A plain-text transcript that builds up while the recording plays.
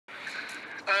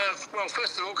Well,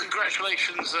 first of all,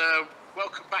 congratulations.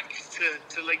 Welcome back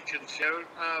to Lincoln, Sharon.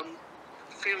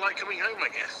 Feel like coming home, I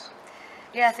guess.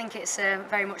 Yeah, I think it's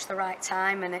very much the right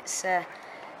time, and it's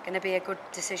going to be a good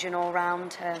decision all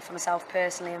round for myself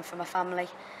personally and for my family.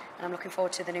 And I'm looking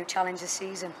forward to the new challenge this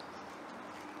season.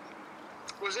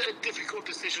 Was it a difficult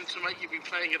decision to make? You've been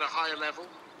playing at a higher level.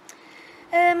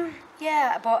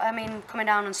 Yeah, but I mean, coming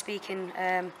down and speaking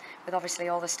with obviously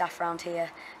all the staff around here,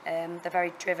 they're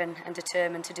very driven and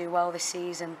determined to do well this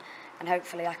season, and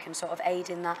hopefully I can sort of aid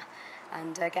in that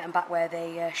and get them back where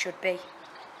they should be.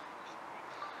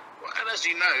 Well, and as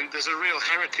you know, there's a real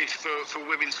heritage for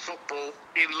women's football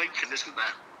in Lincoln, isn't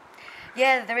there?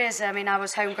 Yeah, there is. I mean, I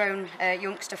was homegrown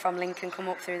youngster from Lincoln, come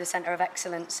up through the Centre of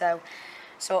Excellence, so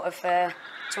sort of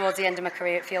towards the end of my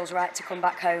career it feels right to come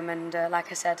back home and,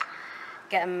 like I said,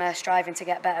 get them striving to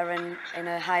get better in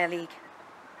a higher league.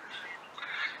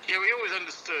 Yeah, we always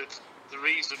understood the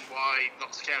reason why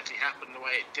Notts County happened the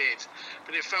way it did,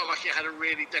 but it felt like it had a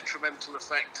really detrimental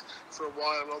effect for a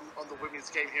while on the women's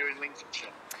game here in Lincolnshire.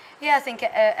 Yeah, I think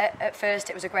at first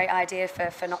it was a great idea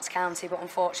for Notts County, but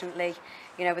unfortunately,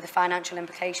 you know, with the financial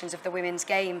implications of the women's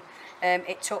game,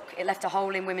 it left a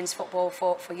hole in women's football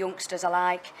for youngsters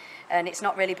alike, and it's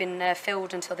not really been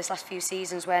filled until this last few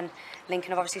seasons when Lincoln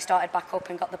have obviously started back up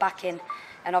and got the backing,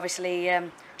 and obviously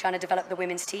trying to develop the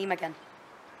women's team again.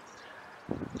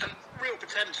 And real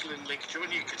potential in Lincolnshire,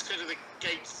 when you consider the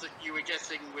gates that you were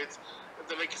getting with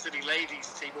the Lincoln City ladies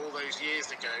team all those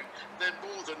years ago, they're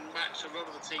more than match a lot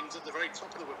of the teams at the very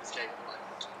top of the women's game at the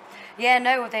moment. Yeah,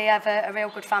 no, they have a real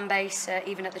good fan base,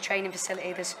 even at the training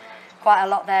facility. There's quite a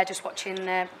lot there just watching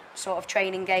sort of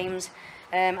training games,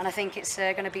 and I think it's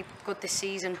going to be good this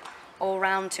season all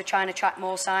round to try and attract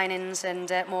more signings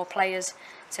and more players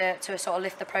to sort of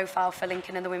lift the profile for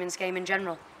Lincoln and the women's game in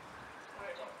general.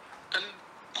 And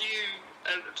do you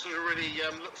sort of really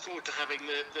look forward to having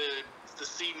the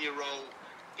senior role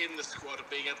in the squad and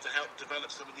being able to help develop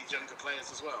some of these younger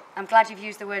players as well? I'm glad you've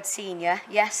used the word senior.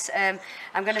 Yes, I'm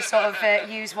going to sort of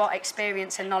use what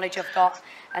experience and knowledge I've got,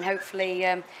 and hopefully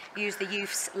use the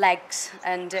youth's legs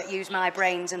and use my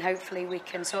brains, and hopefully we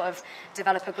can sort of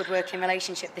develop a good working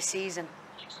relationship this season.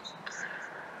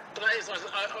 But that is,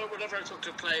 whenever I talk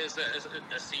to players as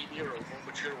a senior or more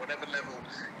mature, whatever level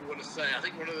you want to say, I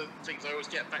think one of the things I always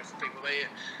get back from people,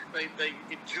 they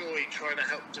enjoy trying to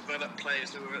help develop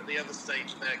players who are at the other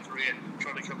stage of their career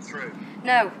trying to come through.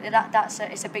 No,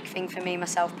 it's a big thing for me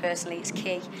myself personally. It's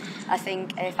key. I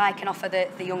think if I can offer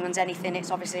the young ones anything,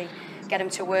 it's obviously get them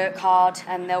to work hard,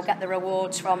 and they'll get the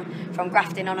rewards from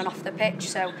grafting on and off the pitch.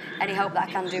 So any help that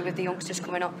I can do with the youngsters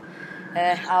coming up,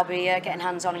 I'll be getting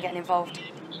hands on and getting involved.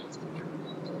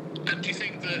 And do you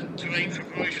think that to aim for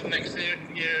promotion next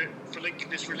year for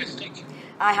Lincoln is realistic?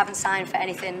 I haven't signed for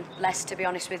anything less, to be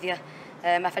honest with you.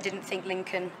 If I didn't think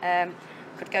Lincoln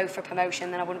could go for promotion,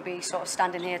 then I wouldn't be sort of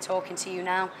standing here talking to you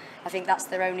now. I think that's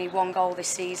their only one goal this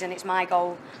season. It's my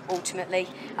goal, ultimately.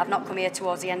 I've not come here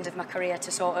towards the end of my career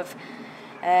to sort of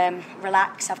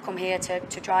relax. I've come here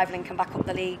to drive Lincoln back up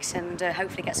the leagues and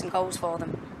hopefully get some goals for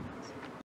them.